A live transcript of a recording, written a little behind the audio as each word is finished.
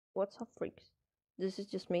What's up, freaks? This is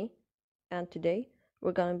just me, and today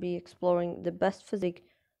we're gonna be exploring the best physique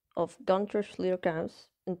of Günter Schlierkamp's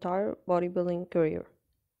entire bodybuilding career.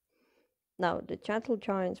 Now, the Gentle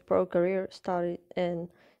Giant's pro career started in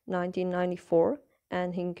 1994,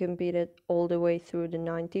 and he competed all the way through the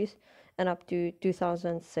 90s and up to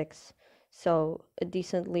 2006, so a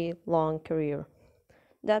decently long career.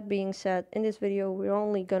 That being said, in this video we're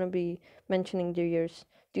only gonna be mentioning the years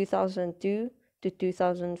 2002 to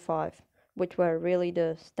 2005, which were really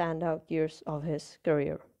the standout years of his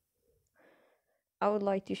career. I would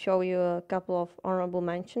like to show you a couple of honorable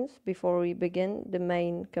mentions before we begin the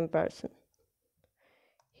main comparison.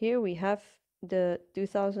 Here we have the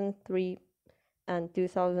 2003 and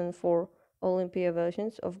 2004 Olympia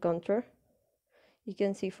versions of Günter. You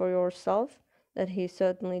can see for yourself that he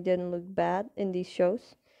certainly didn't look bad in these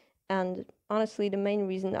shows. And honestly, the main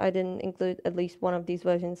reason I didn't include at least one of these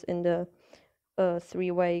versions in the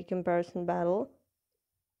three-way comparison battle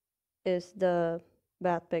is the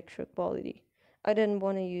bad picture quality. I didn't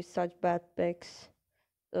want to use such bad pics,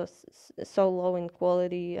 so low in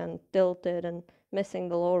quality and tilted and missing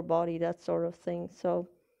the lower body, that sort of thing. So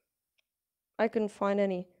I couldn't find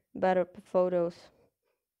any better photos.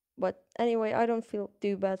 But anyway, I don't feel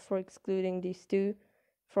too bad for excluding these two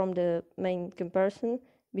from the main comparison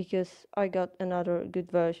because I got another good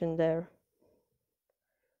version there.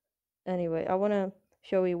 Anyway, I want to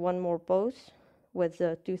show you one more pose with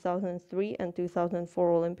the 2003 and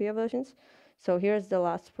 2004 Olympia versions. So here's the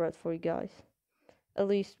last spread for you guys. At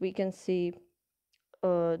least we can see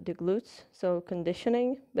the glutes, so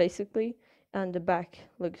conditioning basically, and the back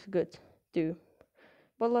looks good too.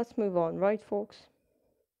 But let's move on, right folks?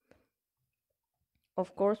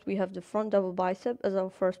 Of course, we have the front double bicep as our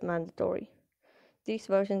first mandatory. These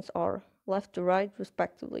versions are left to right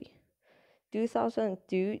respectively.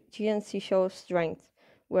 2002 GNC Show of Strenght,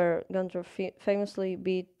 where Günter famously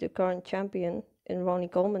beat the current champion in Ronnie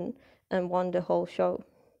Coleman and won the whole show.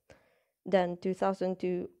 Then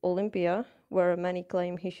 2002 Olympia, where many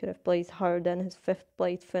claim he should have placed higher than his 5th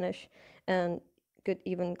place finish and could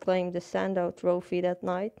even claim the standout trophy that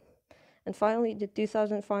night. And finally, the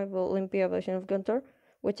 2005 Olympia version of Günter,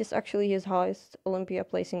 which is actually his highest Olympia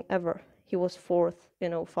placing ever. He was 4th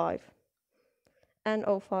in 05. And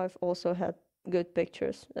 05 also had good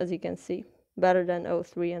pictures, as you can see. Better than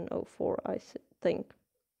 03 and 04, I think.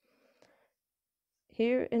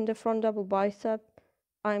 Here in the front double bicep,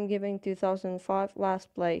 I'm giving 2005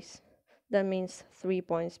 last place. That means 3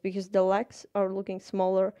 points, because the legs are looking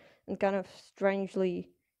smaller and kind of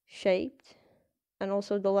strangely shaped. And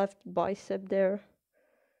also the left bicep there.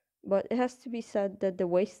 But it has to be said that the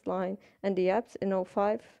waistline and the abs in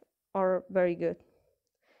 05 are very good.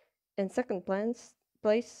 In second place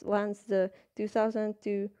lands the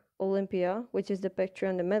 2002 Olympia, which is the picture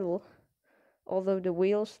in the middle. Although the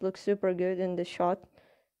wheels look super good in the shot,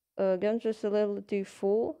 Günter's a little too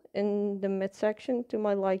full in the midsection to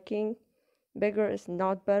my liking. Bigger is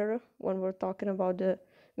not better when we're talking about the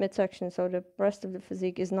midsection, so the rest of the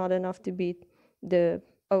physique is not enough to beat the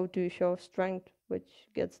O2 Show of Strenght, which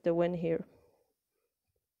gets the win here.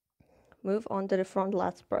 Move on to the front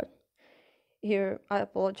lat spread. Here, I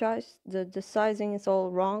apologize, the sizing is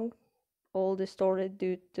all wrong, all distorted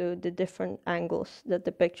due to the different angles that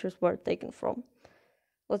the pictures were taken from.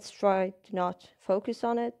 Let's try to not focus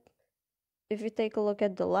on it. If you take a look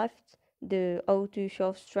at the left, the O2 Show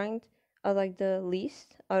of Strenght, I like the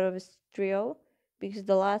least out of his trio, because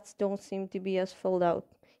the lats don't seem to be as filled out,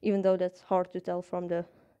 even though that's hard to tell from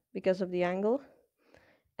because of the angle.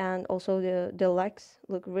 And also the legs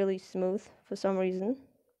look really smooth for some reason.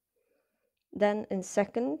 Then in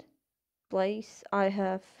second place I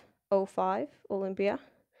have 05 Olympia,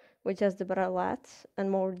 which has the better lats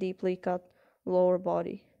and more deeply cut lower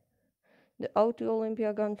body. The O2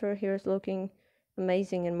 Olympia Günter here is looking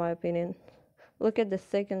amazing in my opinion. Look at the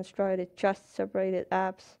thick and striated chest, separated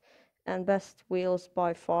abs, and best wheels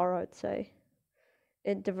by far, I'd say.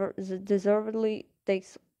 It deservedly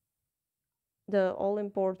takes the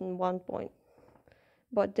all-important 1 point,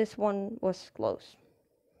 but this one was close.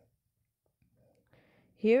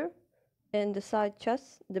 Here, in the side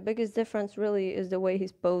chest, the biggest difference really is the way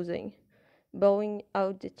he's posing, bowing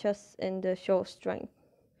out the chest in the Show of Strenght.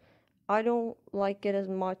 I don't like it as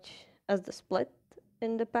much as the split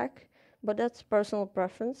in the pack, but that's personal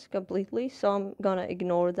preference completely, so I'm gonna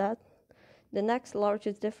ignore that. The next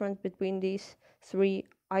largest difference between these three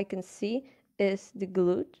I can see is the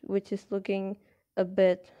glute, which is looking a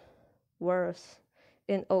bit worse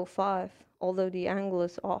in 05, although the angle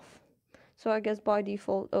is off. So I guess by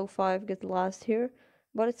default 05 gets last here,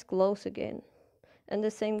 but it's close again. And the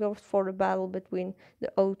same goes for the battle between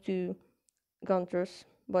the O2 Gunters,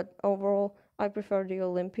 but overall I prefer the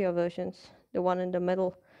Olympia versions, the one in the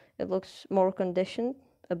middle. It looks more conditioned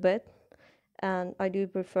a bit, and I do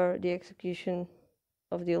prefer the execution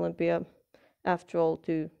of the Olympia after all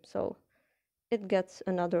too, so it gets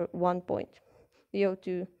another 1 point. The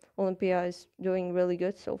O2 Olympia is doing really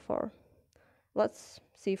good so far. Let's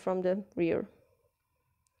see from the rear.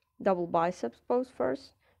 Double biceps pose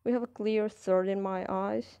first. We have a clear third in my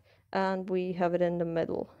eyes, and we have it in the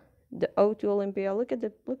middle. The O2 Olympia, look at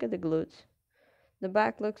the glutes. The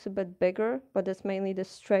back looks a bit bigger, but that's mainly the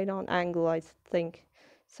straight on angle, I think.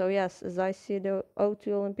 So yes, as I see, the O2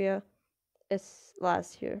 Olympia is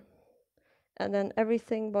last here. And then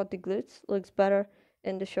everything but the glutes looks better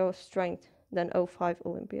in the Show of Strenght than O5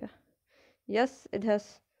 Olympia. Yes, it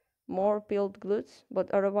has more peeled glutes, but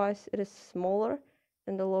otherwise it is smaller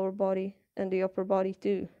in the lower body and the upper body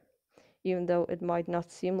too, even though it might not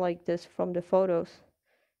seem like this from the photos.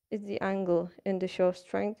 It's the angle in the Show of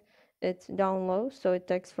Strenght. It's down low, so it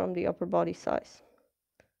takes from the upper body size.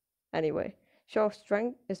 Anyway, Show of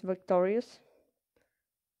Strenght is victorious,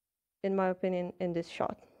 in my opinion, in this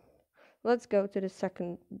shot. Let's go to the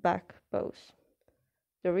second back pose.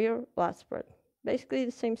 The rear lat spread. Basically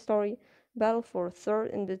the same story, battle for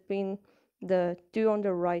third in between the two on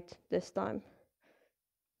the right this time.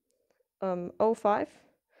 O5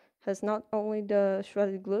 has not only the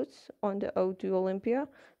shredded glutes on the O2 Olympia,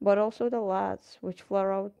 but also the lats, which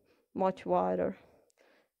flare out much wider.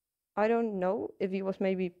 I don't know if he was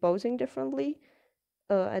maybe posing differently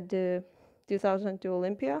at the 2002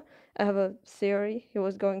 Olympia. I have a theory he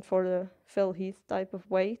was going for the Phil Heath type of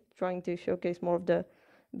way, trying to showcase more of the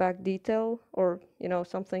back detail, or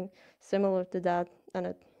something similar to that, and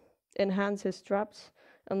it enhances his straps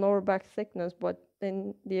and lower back thickness, but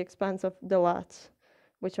in the expense of the lats,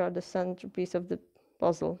 which are the centerpiece of the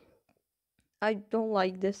puzzle. I don't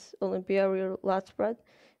like this Olympia rear lat spread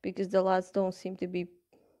because the lats don't seem to be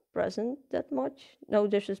present that much. No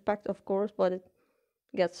disrespect, of course, but it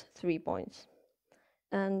gets 3 points.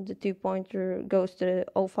 And the 2-pointer goes to the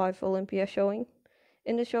O5 Olympia showing.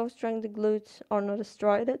 In the Show of Strenght, the glutes are not as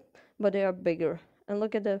strided, but they are bigger. And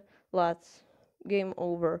look at the lats. Game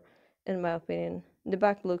over, in my opinion. The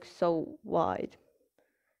back looks so wide.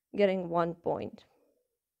 Getting 1 point.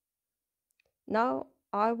 Now,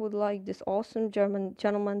 I would like this awesome German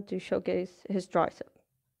gentleman to showcase his tricep.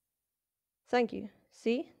 Thank you.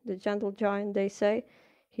 See, the gentle giant, they say,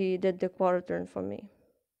 he did the quarter turn for me.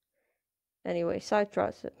 Anyway, side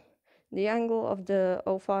tricep. The angle of the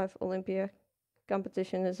O5 Olympia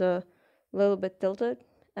competition is a little bit tilted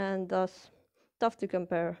and thus tough to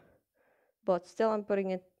compare, but still I'm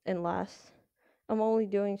putting it in last. I'm only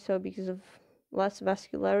doing so because of less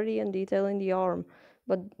vascularity and detail in the arm,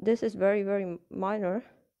 but this is very, very minor.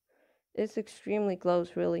 It's extremely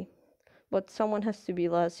close, really, but someone has to be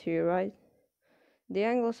last here, right? The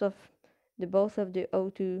angles of both of the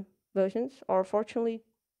O2 versions are fortunately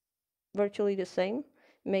virtually the same,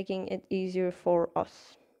 making it easier for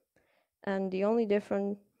us. And the only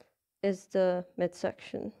difference is the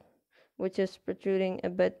midsection, which is protruding a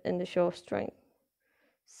bit in the Show of Strenght.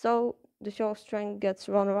 So the Show of Strenght gets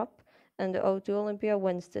runner-up, and the O2 Olympia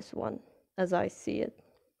wins this one, as I see it.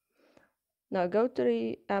 Now go to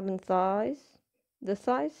the ab and thighs. The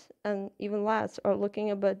thighs and even lats are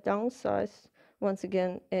looking a bit downsized once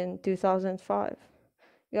again in 2005.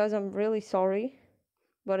 Guys, I'm really sorry,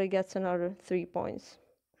 but it gets another 3 points.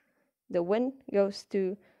 The win goes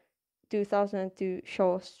to 2002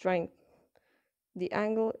 Show of Strenght. The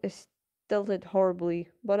angle is tilted horribly,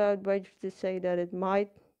 but I would wager to say that it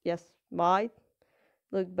might, yes, might,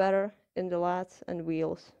 look better in the lats and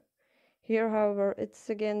wheels. Here, however, it's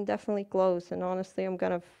again definitely close, and honestly I'm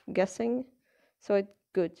kind of guessing, so it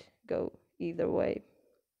could go either way.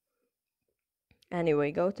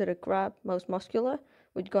 Anyway, go to the crab most muscular,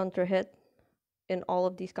 which Günter hit in all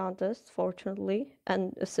of these contests, fortunately,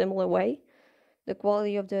 and a similar way. The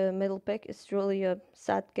quality of the middle pick is truly a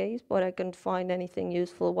sad case, but I couldn't find anything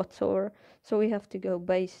useful whatsoever, so we have to go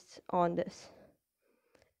based on this.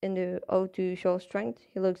 In the O2 Show of Strenght,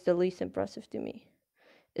 he looks the least impressive to me.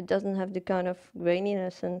 It doesn't have the kind of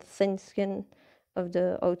graininess and thin skin of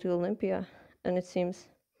the O2 Olympia, and it seems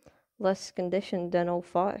less conditioned than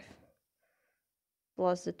O5.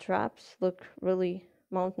 Plus the traps look really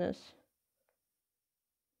mountainous.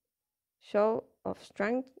 Show of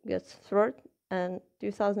Strenght gets third, and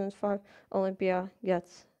 2005 Olympia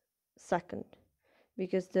gets second,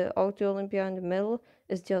 because the O2 Olympia in the middle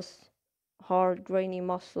is just hard, grainy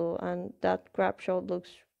muscle, and that crab shot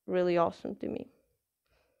looks really awesome to me.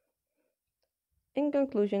 In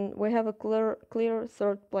conclusion, we have a clear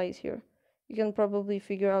third place here. You can probably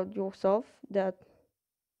figure out yourself that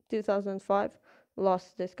 2005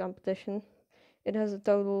 lost this competition. It has a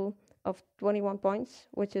total of 21 points,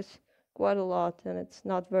 which is quite a lot, and it's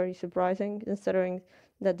not very surprising considering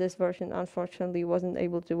that this version unfortunately wasn't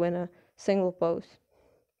able to win a single pose.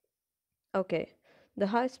 Okay, the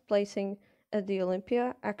highest placing at the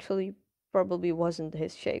Olympia actually probably wasn't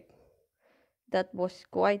his shape. That was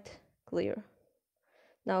quite clear.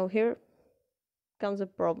 Now here comes a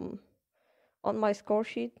problem. On my score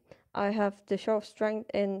sheet, I have the Show of Strenght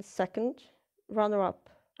in second, runner-up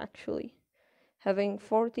actually, having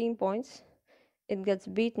 14 points. It gets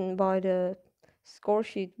beaten by the score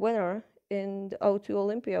sheet winner in the O2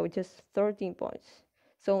 Olympia with just 13 points,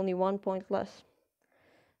 so only 1 point less.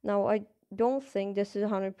 Now I don't think this is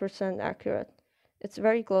 100% accurate. It's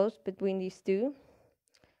very close between these two.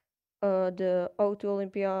 The O2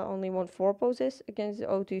 Olympia only won 4 poses against the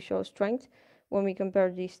O2 Show of Strenght when we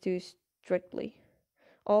compare these two strictly.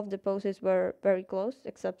 All of the poses were very close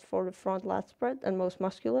except for the front lat spread and most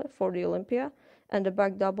muscular for the Olympia, and the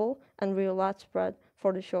back double and rear lat spread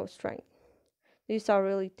for the Show of Strenght. These are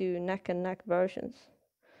really two neck and neck versions.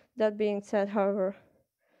 That being said, however,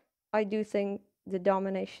 I do think the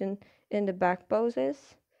domination in the back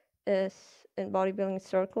poses is, in bodybuilding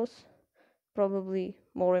circles, probably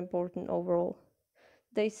more important overall.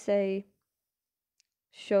 They say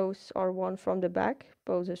shows are won from the back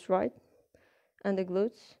poses, right? And the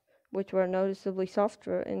glutes, which were noticeably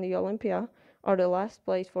softer in the Olympia, are the last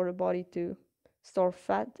place for the body to store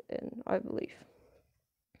fat in, I believe.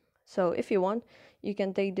 So if you want, you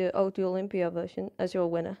can take the O2 Olympia version as your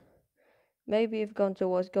winner. Maybe if Günter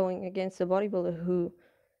was going against a bodybuilder who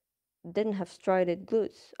didn't have striated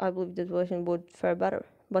glutes, I believe this version would fare better.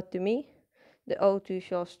 But to me, the O2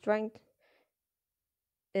 Show of Strenght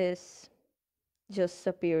is just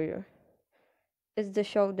superior. It's the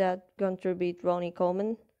show that Günter beat Ronnie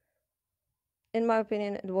Coleman. In my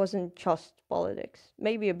opinion, it wasn't just politics.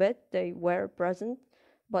 Maybe a bit, they were present,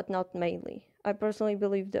 but not mainly. I personally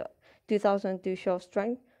believe the 2002 Show of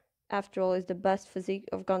Strenght, after all, is the best physique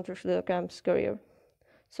of Günter Schlierkamp's career.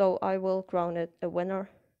 So I will crown it a winner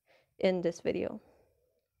in this video.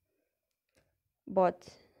 But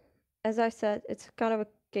as I said, it's kind of a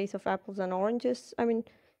case of apples and oranges. I mean,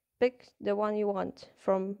 pick the one you want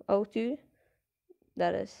from 02,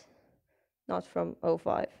 that is, not from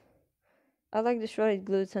 05. I like the shredded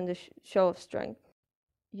glutes and the Show of Strenght.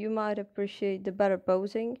 You might appreciate the better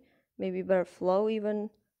posing, maybe better flow even,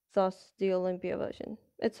 thus the Olympia version.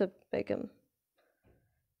 It's a pick'em.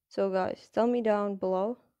 So guys, tell me down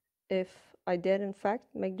below if I did in fact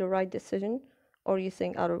make the right decision or you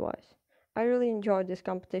think otherwise. I really enjoyed this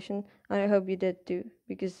competition and I hope you did too,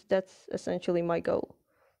 because that's essentially my goal.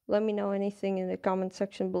 Let me know anything in the comment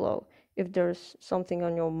section below if there's something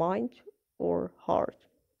on your mind or heart.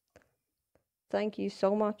 Thank you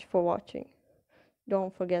so much for watching.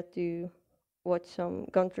 Don't forget to watch some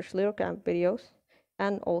Günter Schlierkamp videos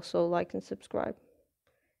and also like and subscribe.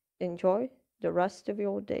 Enjoy the rest of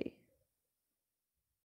your day.